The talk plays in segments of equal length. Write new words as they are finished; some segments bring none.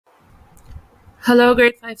Hello,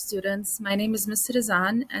 grade 5 students. My name is Mr.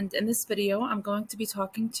 Razan, and in this video, I'm going to be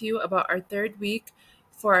talking to you about our third week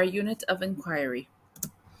for our unit of inquiry.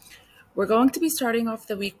 We're going to be starting off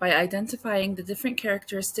the week by identifying the different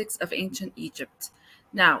characteristics of ancient Egypt.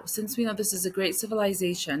 Now, since we know this is a great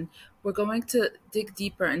civilization, we're going to dig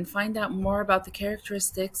deeper and find out more about the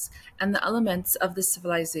characteristics and the elements of this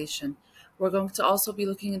civilization. We're going to also be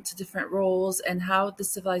looking into different roles and how the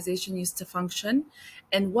civilization used to function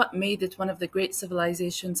and what made it one of the great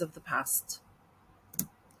civilizations of the past.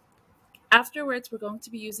 Afterwards, we're going to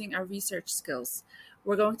be using our research skills.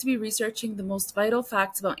 We're going to be researching the most vital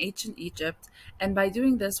facts about ancient Egypt, and by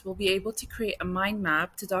doing this, we'll be able to create a mind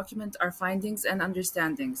map to document our findings and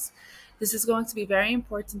understandings. This is going to be very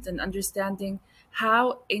important in understanding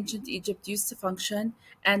how ancient Egypt used to function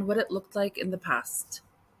and what it looked like in the past.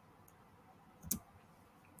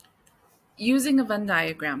 Using a Venn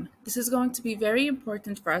diagram. This is going to be very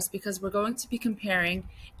important for us because we're going to be comparing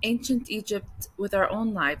ancient Egypt with our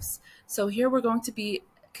own lives. So here we're going to be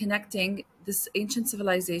connecting this ancient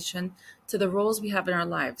civilization to the roles we have in our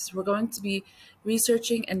lives. We're going to be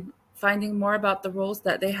researching and finding more about the roles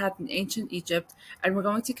that they had in ancient Egypt, and we're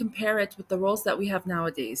going to compare it with the roles that we have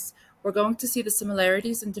nowadays. We're going to see the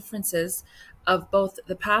similarities and differences of both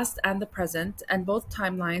the past and the present and both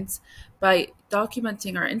timelines by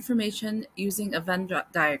documenting our information using a Venn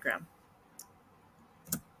diagram.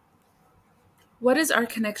 What is our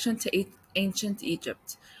connection to ancient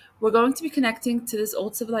Egypt? We're going to be connecting to this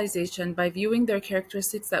old civilization by viewing their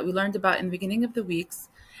characteristics that we learned about in the beginning of the weeks,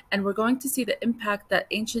 and we're going to see the impact that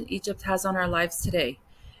ancient Egypt has on our lives today.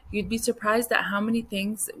 You'd be surprised at how many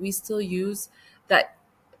things we still use that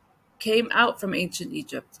came out from ancient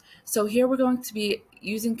Egypt. So here we're going to be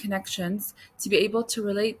using connections to be able to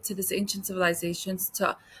relate to this ancient civilizations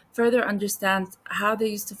to further understand how they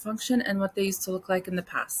used to function and what they used to look like in the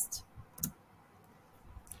past.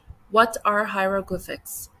 What are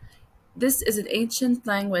hieroglyphics? This is an ancient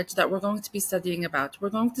language that we're going to be studying about. We're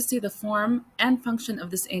going to see the form and function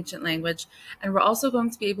of this ancient language, and we're also going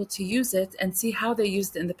to be able to use it and see how they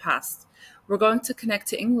used it in the past. We're going to connect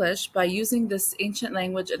to English by using this ancient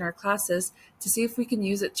language in our classes to see if we can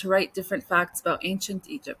use it to write different facts about ancient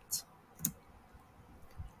Egypt.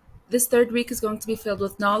 This third week is going to be filled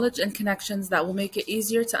with knowledge and connections that will make it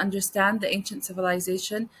easier to understand the ancient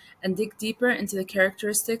civilization and dig deeper into the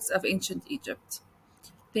characteristics of ancient Egypt.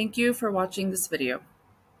 Thank you for watching this video.